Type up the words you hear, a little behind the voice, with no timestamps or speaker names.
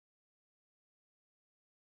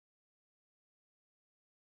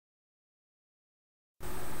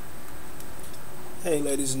Hey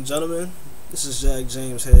ladies and gentlemen, this is Jack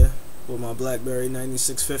James here with my Blackberry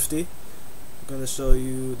 9650. I'm going to show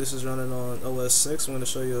you, this is running on OS 6, I'm going to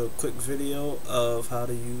show you a quick video of how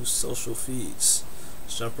to use social feeds.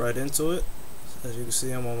 Let's jump right into it. As you can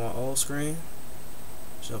see, I'm on my all screen.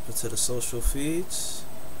 Jump into the social feeds.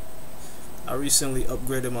 I recently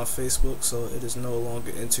upgraded my Facebook, so it is no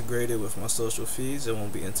longer integrated with my social feeds. It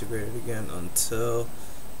won't be integrated again until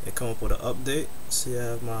they come up with an update. See, I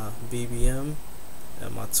have my BBM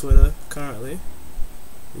and my Twitter currently.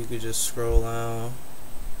 You could just scroll down,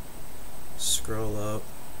 scroll up,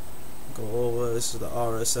 go over. This is the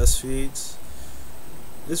RSS feeds.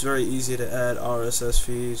 It's very easy to add RSS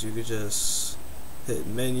feeds. You could just hit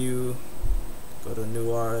menu, go to new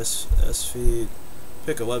RSS feed,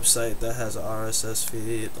 pick a website that has an RSS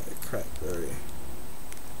feed like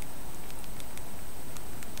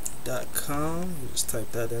Blackberry.com. You just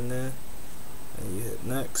type that in there and you hit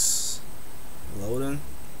next. Loading.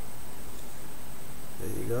 There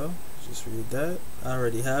you go. Just read that. I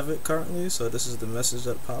already have it currently, so this is the message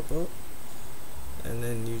that pop up, and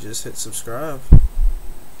then you just hit subscribe.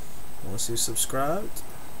 Once you subscribed,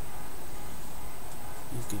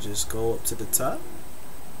 you can just go up to the top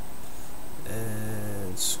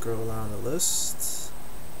and scroll down the list,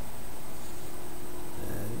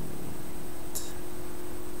 and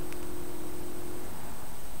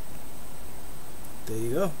there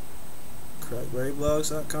you go.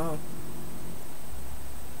 Blackberryblogs.com.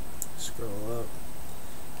 Scroll up.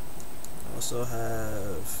 Also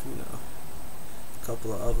have, a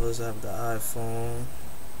couple of others. I have the iPhone,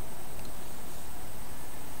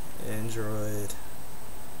 Android,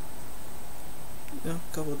 a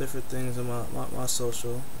couple of different things in my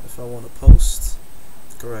social. If I want to post,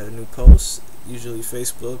 I can write a new post. Usually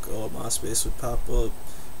Facebook or MySpace would pop up.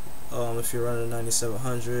 If you're running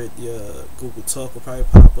 9700, your Google Talk will probably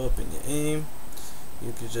pop up in your aim.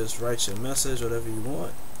 You can just write your message, whatever you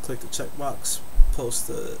want. Click the checkbox, post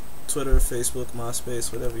to Twitter, Facebook,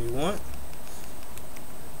 MySpace, whatever you want.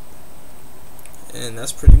 And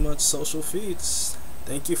that's pretty much social feeds.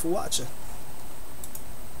 Thank you for watching.